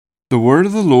The word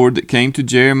of the Lord that came to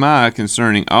Jeremiah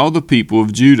concerning all the people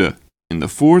of Judah, in the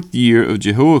 4th year of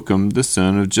Jehoiakim the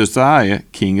son of Josiah,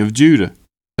 king of Judah.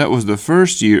 That was the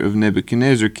 1st year of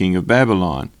Nebuchadnezzar, king of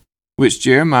Babylon, which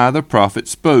Jeremiah the prophet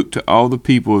spoke to all the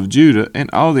people of Judah and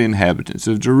all the inhabitants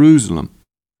of Jerusalem.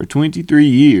 For 23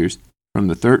 years, from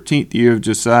the 13th year of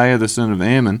Josiah the son of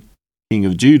Ammon, king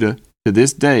of Judah, to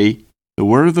this day, the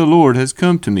word of the Lord has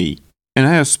come to me, and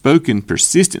I have spoken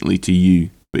persistently to you,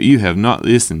 but you have not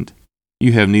listened.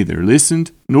 You have neither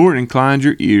listened nor inclined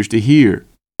your ears to hear,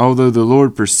 although the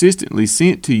Lord persistently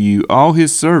sent to you all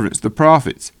his servants the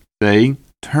prophets, saying,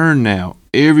 Turn now,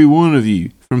 every one of you,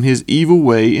 from his evil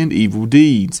way and evil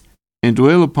deeds, and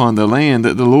dwell upon the land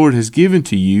that the Lord has given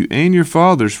to you and your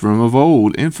fathers from of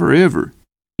old and forever.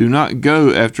 Do not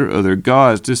go after other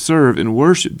gods to serve and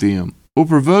worship them, or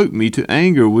provoke me to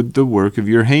anger with the work of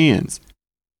your hands.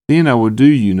 Then I will do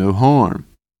you no harm.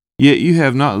 Yet you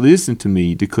have not listened to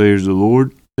me, declares the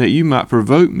Lord, that you might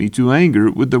provoke me to anger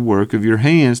with the work of your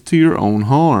hands to your own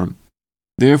harm.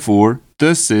 Therefore,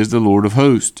 thus says the Lord of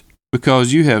hosts,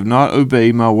 because you have not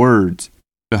obeyed my words,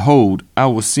 behold, I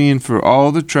will send for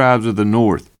all the tribes of the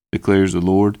north, declares the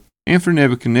Lord, and for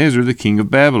Nebuchadnezzar the king of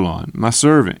Babylon, my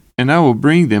servant, and I will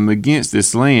bring them against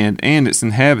this land and its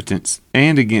inhabitants,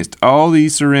 and against all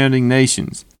these surrounding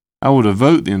nations. I will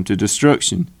devote them to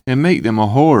destruction, and make them a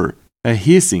horror, a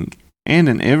hissing, and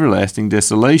an everlasting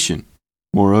desolation.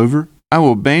 Moreover, I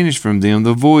will banish from them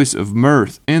the voice of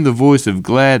mirth, and the voice of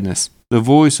gladness, the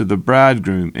voice of the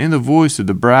bridegroom, and the voice of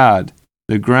the bride,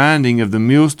 the grinding of the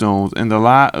millstones, and the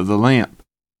light of the lamp.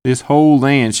 This whole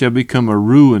land shall become a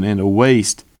ruin and a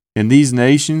waste, and these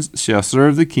nations shall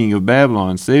serve the king of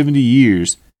Babylon 70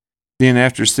 years. Then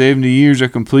after 70 years are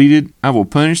completed, I will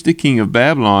punish the king of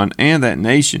Babylon and that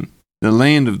nation, the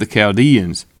land of the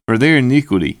Chaldeans, for their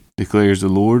iniquity, declares the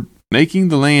Lord, making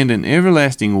the land an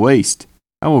everlasting waste.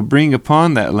 I will bring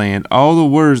upon that land all the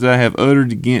words that I have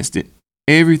uttered against it,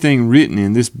 everything written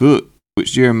in this book,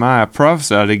 which Jeremiah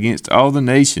prophesied against all the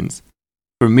nations.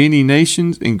 For many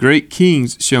nations and great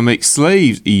kings shall make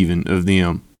slaves even of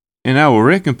them, and I will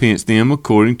recompense them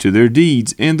according to their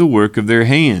deeds and the work of their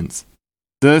hands.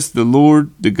 Thus the Lord,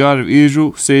 the God of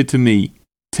Israel, said to me,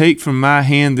 Take from my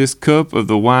hand this cup of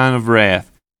the wine of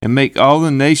wrath, and make all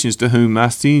the nations to whom I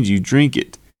send you drink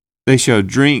it. They shall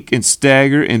drink and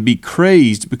stagger and be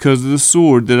crazed because of the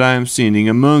sword that I am sending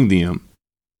among them.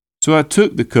 So I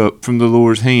took the cup from the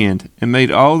Lord's hand, and made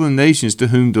all the nations to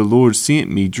whom the Lord sent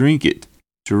me drink it,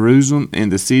 Jerusalem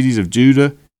and the cities of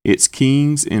Judah, its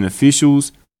kings and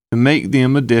officials, to make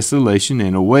them a desolation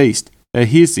and a waste, a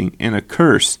hissing and a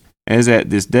curse, as at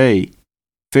this day.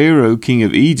 Pharaoh king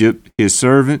of Egypt, his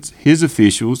servants, his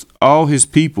officials, all his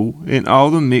people, and all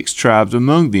the mixed tribes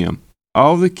among them,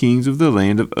 all the kings of the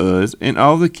land of Uz, and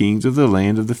all the kings of the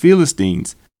land of the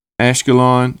Philistines,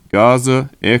 Ashkelon, Gaza,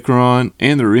 Ekron,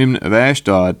 and the remnant of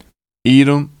Ashdod,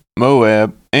 Edom,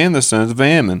 Moab, and the sons of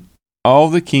Ammon, all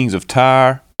the kings of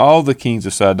Tyre, all the kings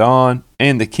of Sidon,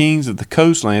 and the kings of the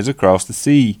coastlands across the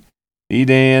sea,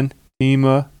 Dedan,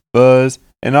 Tema, Buz,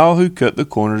 and all who cut the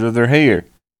corners of their hair,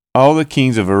 all the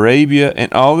kings of Arabia,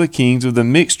 and all the kings of the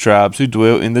mixed tribes who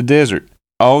dwell in the desert,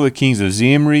 all the kings of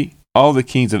Zimri, all the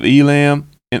kings of Elam,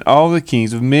 and all the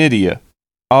kings of Media,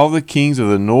 all the kings of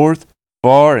the north,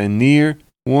 far and near,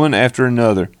 one after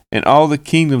another, and all the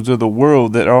kingdoms of the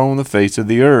world that are on the face of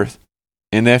the earth.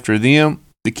 And after them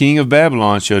the king of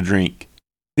Babylon shall drink.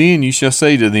 Then you shall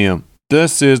say to them,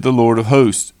 Thus says the Lord of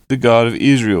hosts, the God of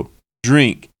Israel,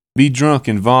 Drink, be drunk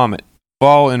and vomit,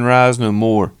 fall and rise no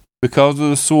more, because of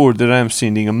the sword that I am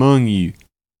sending among you.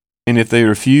 And if they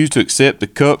refuse to accept the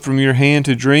cup from your hand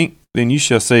to drink, then you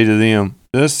shall say to them,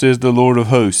 Thus says the Lord of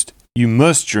hosts, You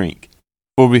must drink.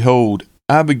 For behold,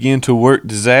 I begin to work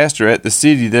disaster at the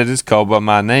city that is called by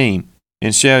my name.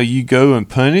 And shall you go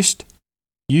unpunished?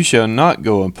 You shall not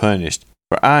go unpunished,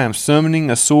 for I am summoning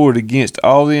a sword against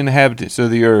all the inhabitants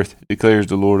of the earth, declares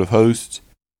the Lord of hosts.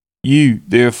 You,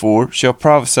 therefore, shall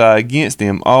prophesy against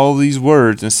them all these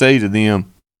words, and say to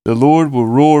them, The Lord will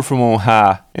roar from on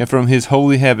high, and from his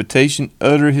holy habitation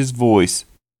utter his voice.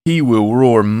 He will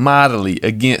roar mightily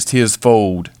against his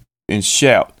fold, and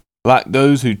shout, like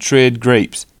those who tread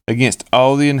grapes, against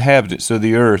all the inhabitants of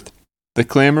the earth. The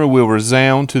clamor will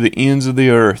resound to the ends of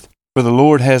the earth, for the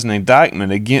Lord has an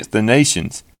indictment against the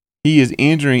nations. He is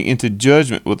entering into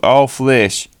judgment with all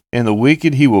flesh, and the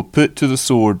wicked he will put to the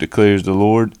sword, declares the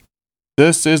Lord.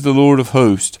 Thus says the Lord of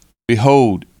hosts,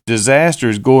 Behold, disaster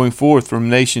is going forth from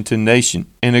nation to nation,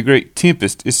 and a great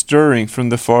tempest is stirring from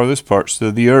the farthest parts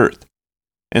of the earth.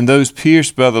 And those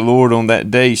pierced by the Lord on that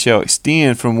day shall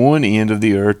extend from one end of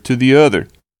the earth to the other.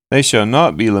 They shall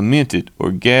not be lamented,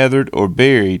 or gathered, or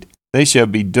buried. They shall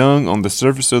be dung on the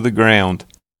surface of the ground.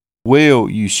 Wail,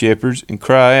 you shepherds, and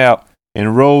cry out,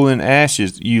 and roll in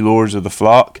ashes, you lords of the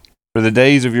flock. For the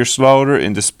days of your slaughter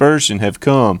and dispersion have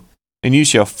come, and you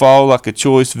shall fall like a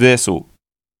choice vessel.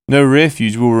 No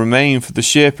refuge will remain for the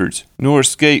shepherds, nor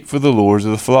escape for the lords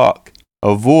of the flock.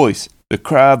 A voice, the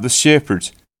cry of the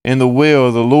shepherds, and the wail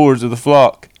of the lords of the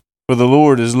flock. For the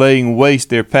Lord is laying waste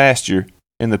their pasture,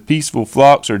 and the peaceful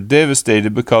flocks are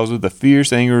devastated because of the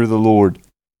fierce anger of the Lord.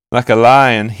 Like a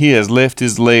lion, he has left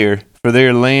his lair, for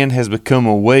their land has become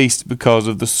a waste because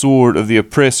of the sword of the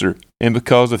oppressor, and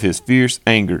because of his fierce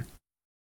anger.